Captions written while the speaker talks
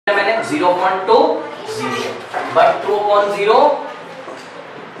0.2 0, but true upon 0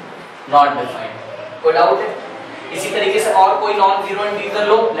 not defined. कोई doubt है? इसी तरीके से और कोई नॉन जीरो इंटीजर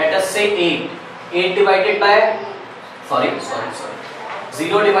लो, लेट अस से 8 डिवाइडेड बाय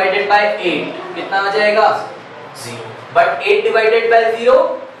 0 डिवाइडेड बाय 8 कितना आ जाएगा 0, but 8 divided by 0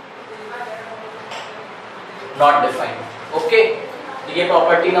 not defined. Okay, तो ये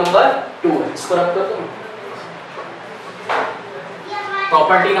प्रॉपर्टी नंबर 2 है, इसको रख दो तुम।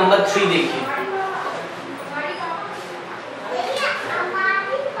 प्रॉपर्टी नंबर 3 देखिए,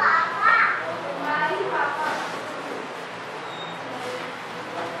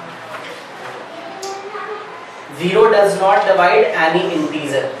 zero does not divide any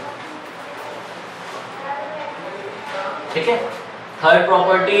integer। ठीक है, third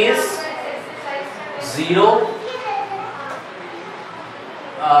property is zero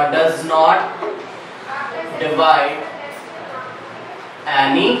does not divide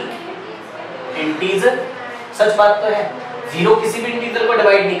any integer। सच बात तो है, जीरो किसी भी इंटीजर को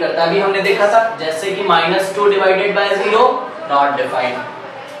डिवाइड नहीं करता। अभी हमने देखा था जैसे कि -2 डिवाइडेड बाय 0 नॉट डिफाइंड।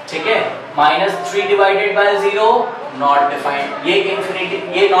 ठीक है, -3 डिवाइडेड बाय 0 नॉट डिफाइंड। ये इंफिनिटी,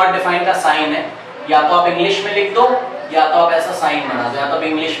 ये नॉट डिफाइंड का साइन है। या तो आप इंग्लिश में लिख दो या तो आप ऐसा साइन बना दो, या तो आप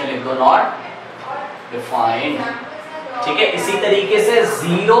इंग्लिश में लिख दो नॉट डिफाइंड। ठीक है, इसी तरीके से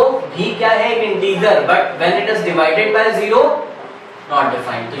 0 भी क्या है, एक integer, but when it is divided by 0 not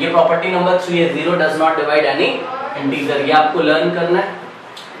defined. तो ये प्रॉपर्टी नंबर 3 है, 0 does not divide any integer. ये आपको लर्न करना है।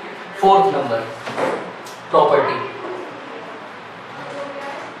 Fourth number property,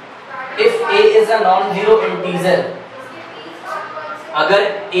 if a is a non-zero integer, अगर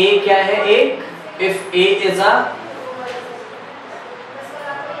a क्या है एक, if a is a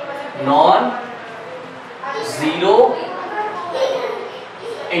non-zero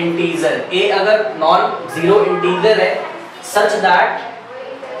integer, a अगर non-zero integer है such that,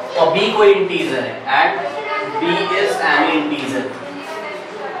 और b कोई integer है and b is any integer,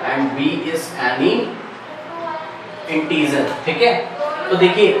 and b is any integer। ठीक है, तो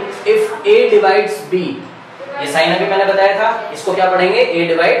देखिए if a divides b, ये साइन अभी मैंने बताया था, इसको क्या पढ़ेंगे, a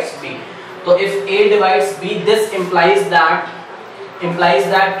divides b। तो if a divides b, this implies that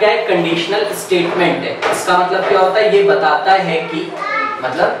क्या है, कंडीशनल स्टेटमेंट है। इसका मतलब क्या होता है, ये बताता है कि,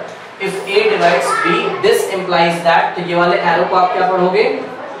 मतलब if a divides b, this implies that, तो ये वाले एरो को आप क्या पढ़ोगे,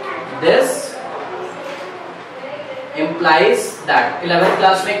 this implies that। 11th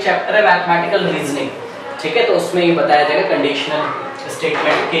class में एक चैप्टर है मैथमेटिकल रीजनिंग, ठीक है, तो उसमें ये बताया जाएगा कंडीशनल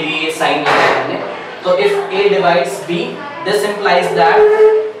स्टेटमेंट के लिए साइन लगाया हमने। तो if a divides b, this implies that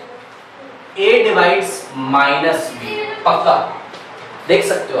a divides -b। पक्का देख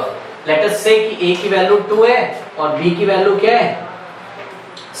सकते हो आप, लेट अस से कि a की वैल्यू 2 है और b की वैल्यू क्या है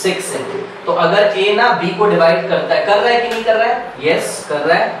 6 है। तो अगर a ना b को डिवाइड करता है, कर रहा है कि नहीं कर रहा है, यस कर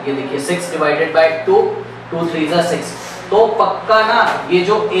रहा है। ये देखिए 6 डिवाइडेड बाय 2, 2 3 = 6। तो पक्का ना ये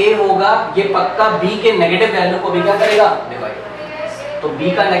जो a होगा ये पक्का b के नेगेटिव वैल्यू को भी क्या करेगा, डिवाइड। तो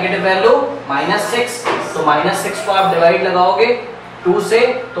b का नेगेटिव वैल्यू -6, तो -6 को आप डिवाइड लगाओगे 2 से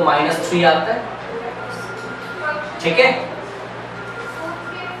तो -3 आता है। ठीक है,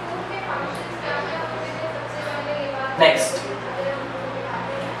 next,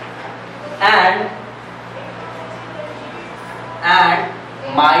 and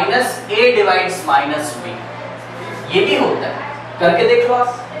 -a divides -b, ये भी होता है, करके देख लो आप।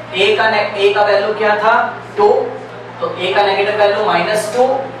 a का वैल्यू क्या था 2, तो a का नेगेटिव वैल्यू -2,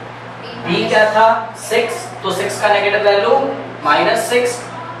 b क्या था 6, तो 6 का नेगेटिव वैल्यू -6।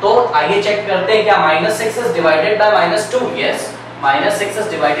 तो आइए चेक करते हैं क्या -6 is divided by -2, yes, -6 is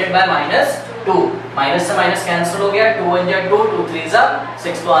divided by -2, minus से माइनस कैंसिल हो गया, 2 1 = 2, 2 3 =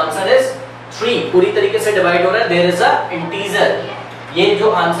 6, तो आंसर इज 3। पूरी तरीके से डिवाइड हो रहा है, देयर इज अ इंटीजर। ये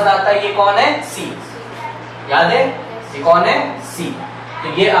जो आंसर आता है ये कौन है, C, याद है, ये कौन है, C। तो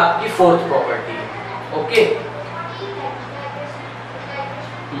ये आपकी फोर्थ प्रॉपर्टी है। ओके,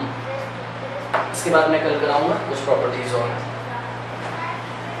 इसके बाद मैं कल कराऊंगा कुछ प्रॉपर्टीज और।